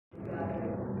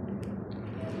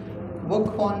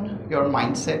work on your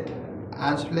mindset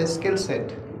as well as skill set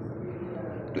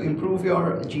to improve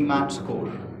your GMAT score.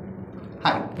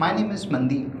 Hi, my name is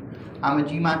Mandeep. I'm a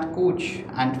GMAT coach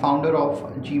and founder of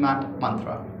GMAT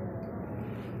Mantra.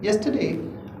 Yesterday,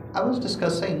 I was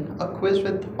discussing a quiz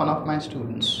with one of my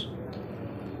students.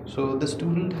 So the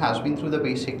student has been through the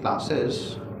basic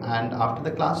classes, and after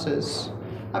the classes,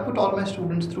 I put all my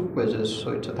students through quizzes.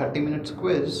 So it's a 30 minutes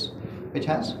quiz which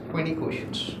has 20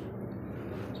 questions.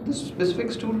 So this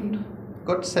specific student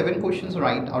got 7 questions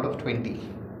right out of 20.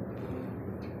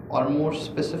 Or more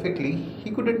specifically,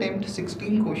 he could attempt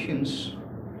 16 questions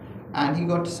and he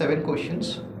got 7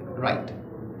 questions right.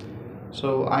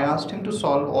 So I asked him to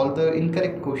solve all the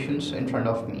incorrect questions in front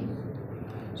of me.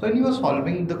 So when he was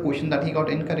solving the question that he got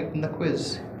incorrect in the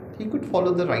quiz, he could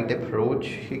follow the right approach.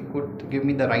 He could give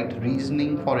me the right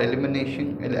reasoning for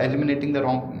eliminating the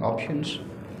wrong options.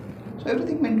 So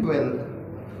everything went well.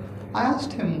 I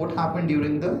asked him what happened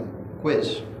during the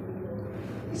quiz.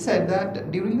 He said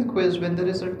that during the quiz, when there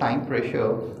is a time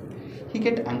pressure, he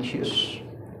gets anxious.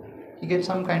 He gets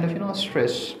some kind of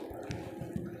stress.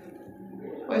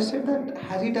 So I said that,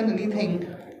 has he done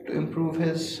anything to improve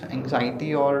his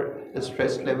anxiety or his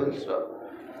stress levels?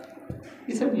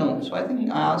 He said no. So I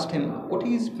asked him what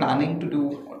he's planning to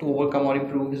do to overcome or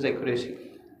improve his accuracy.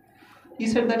 He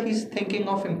said that he's thinking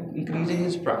of increasing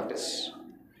his practice,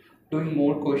 doing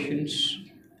more questions.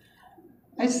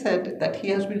 I said that he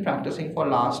has been practicing for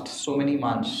last so many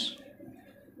months,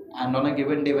 and on a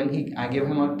given day when I gave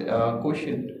him a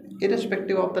question,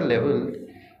 irrespective of the level,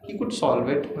 he could solve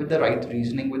it with the right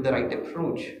reasoning, with the right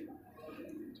approach.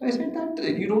 So I said that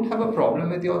you don't have a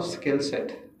problem with your skill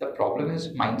set. The problem is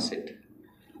mindset,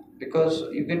 because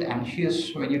you get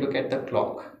anxious when you look at the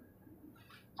clock.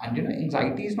 And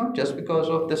anxiety is not just because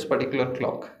of this particular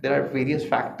clock. There are various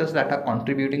factors that are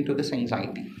contributing to this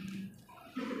anxiety.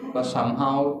 Because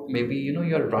somehow maybe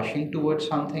you're rushing towards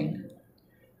something.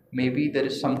 Maybe there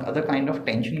is some other kind of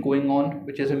tension going on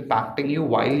which is impacting you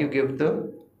while you give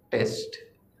the test.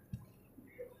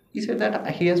 He said that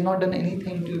he has not done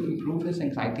anything to improve his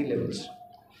anxiety levels.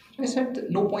 So I said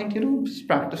no point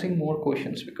practicing more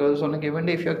questions, because on a given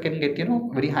day if you can get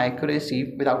very high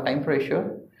accuracy without time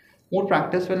pressure, more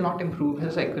practice will not improve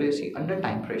his accuracy under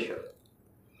time pressure.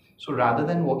 So rather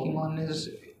than working on his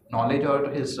knowledge or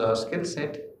his skill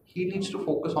set, he needs to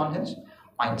focus on his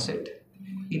mindset.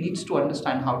 He needs to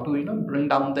understand how to bring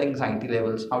down the anxiety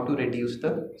levels, how to reduce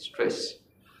the stress.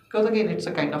 Because again, it's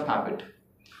a kind of habit.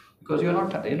 Because you're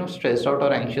not stressed out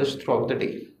or anxious throughout the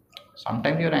day.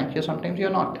 Sometimes you're anxious, sometimes you're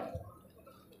not.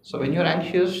 So when you're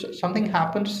anxious, something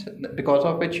happens because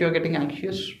of which you're getting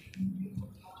anxious.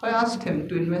 So I asked him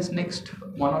to invest next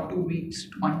 1 or 2 weeks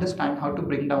to understand how to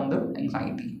bring down the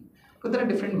anxiety. But there are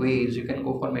different ways. You can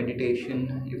go for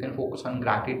meditation, you can focus on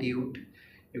gratitude,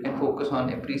 you can focus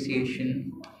on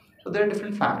appreciation. So there are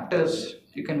different factors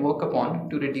you can work upon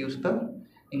to reduce the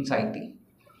anxiety.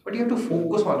 But you have to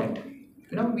focus on it.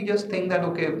 We just think that,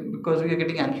 okay, because we are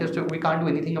getting anxious, so we can't do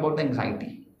anything about the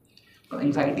anxiety. So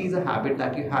anxiety is a habit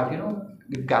that you have,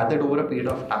 you've gathered over a period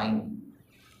of time.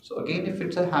 So again, if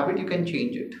it's a habit, you can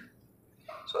change it.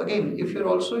 So again, if you're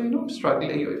also,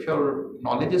 struggling, if your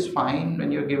knowledge is fine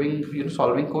when you're giving,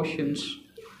 solving questions,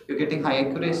 you're getting high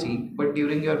accuracy, but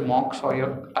during your mocks or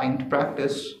your timed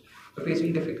practice, you're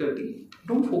facing difficulty,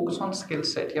 don't focus on skill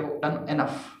set. You have done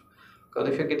enough. Because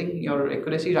if you're getting your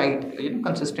accuracy right,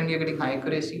 consistently you're getting high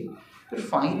accuracy, you're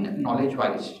fine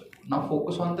knowledge-wise. Now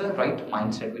focus on the right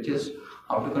mindset, which is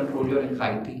how to control your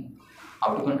anxiety,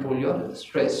 how to control your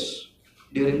stress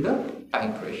during the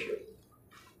time pressure.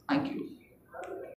 Thank you.